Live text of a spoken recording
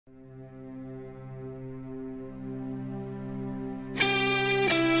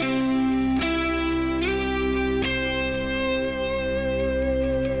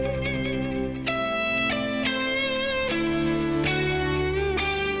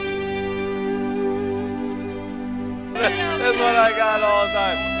That's what I got all the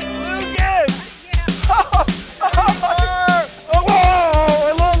time. Lucas! Oh,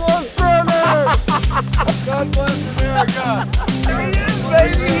 I love Australia! God bless America!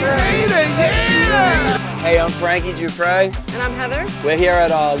 Baby, he made it, yeah! Hey, I'm Frankie Dupre. And I'm Heather. We're here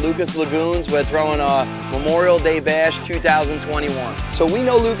at Lucas Lagoons. We're throwing a Memorial Day Bash 2021. So we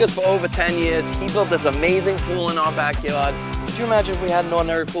know Lucas for over 10 years. He built this amazing pool in our backyard. Could you imagine if we had an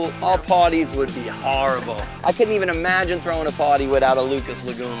ordinary pool? Our parties would be horrible. I couldn't even imagine throwing a party without a Lucas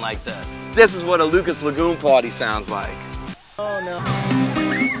Lagoon like this. This is what a Lucas Lagoon party sounds like. Oh no.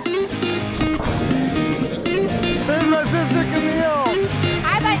 There's my sister Camille.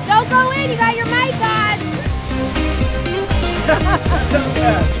 Hi, but don't go in. You got your mic on.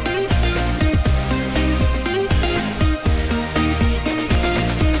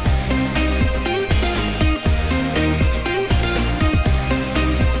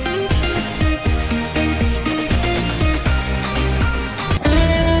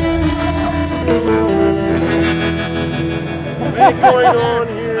 What's going on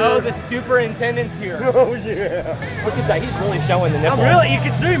here? Oh, the superintendent's here. Oh yeah. Look at that, he's really showing the nipple. Oh, really? You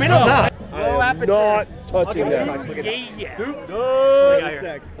can zoom in on that. Low aperture. Not touching Okay, that. look at that. Yeah. Snoop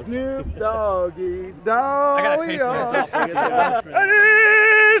Dogg. Snoop Doggy Dogg. I gotta pace myself.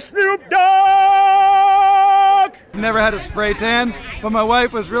 Hey, Snoop Dogg! Never had a spray tan, but my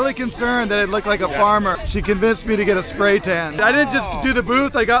wife was really concerned that it looked like a farmer. She convinced me to get a spray tan. I didn't just do the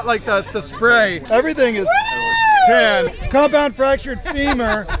booth, I got like the spray. Everything is tan. Compound fractured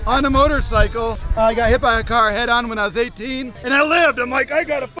femur on a motorcycle. I got hit by a car head on when I was 18, and I lived. I'm like, I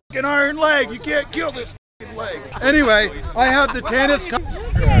got a fucking iron leg. You can't kill this fucking leg. Anyway, I have the tannest.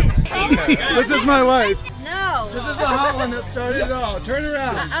 This is my wife. No. This is the hot one that started it all. Turn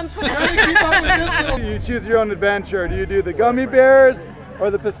around. I'm Trying to keep up with this little. You choose your own adventure. Do you do the gummy bears or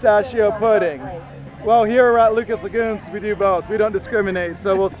the pistachio pudding? Well, here at Lucas Lagoons, we do both. We don't discriminate.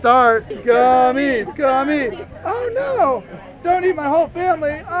 So we'll start. Gummies, gummy. Oh no! Don't eat my whole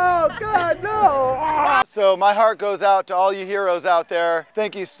family. Oh God, no! So my heart goes out to all you heroes out there.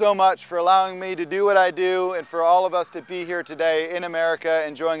 Thank you so much for allowing me to do what I do and for all of us to be here today in America,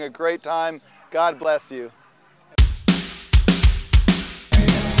 enjoying a great time. God bless you.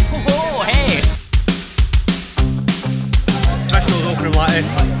 Oh, hey! Special opening like this.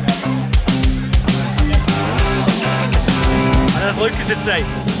 And as Lucas would say,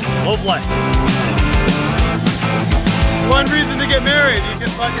 lovely. One reason to get married, you can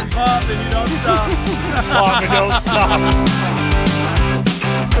fucking pop and you don't stop. Pop and don't stop.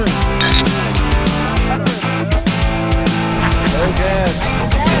 Lucas.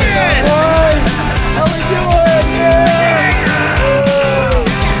 How we doing? Yeah!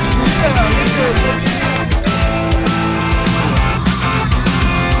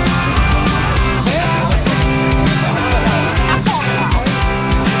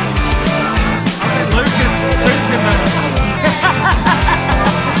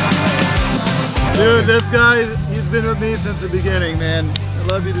 Dude, this guy, he's been with me since the beginning, man. I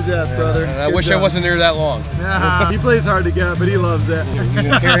love you to death, brother. I wish I wasn't there that long. Nah, he plays hard to get, but he loves it. You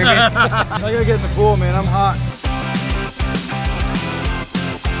gonna carry me? I gotta get in the pool, man. I'm hot.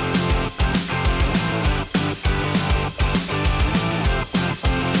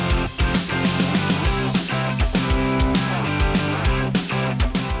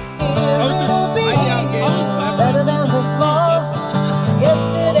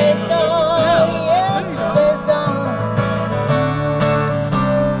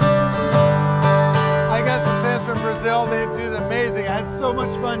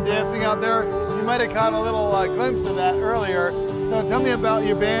 Dancing out there. You might have caught a little glimpse of that earlier. So tell me about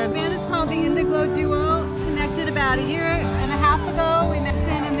your band. The band is called the Indiglo Duo. Connected about a year and a half ago. We met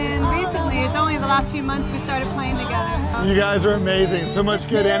in, and then recently, it's only the last few months we started playing together. You guys are amazing. So much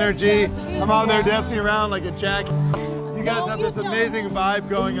good energy. I'm out there dancing around like a jackass. You guys have this amazing vibe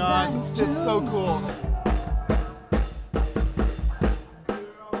going on. It's just so cool.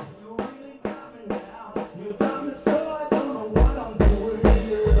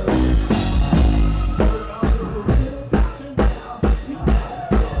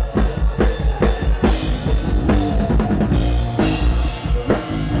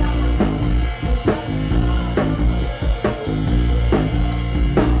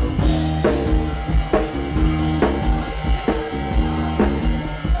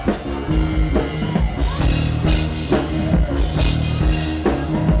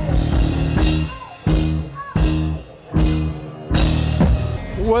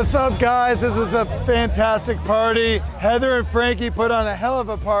 What's up, guys? This was a fantastic party. Heather and Frankie put on a hell of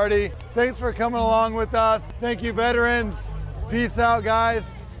a party. Thanks for coming along with us. Thank you, veterans. Peace out, guys.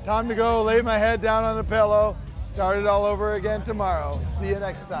 Time to go lay my head down on a pillow. Start it all over again tomorrow. See you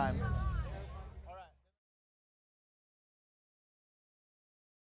next time.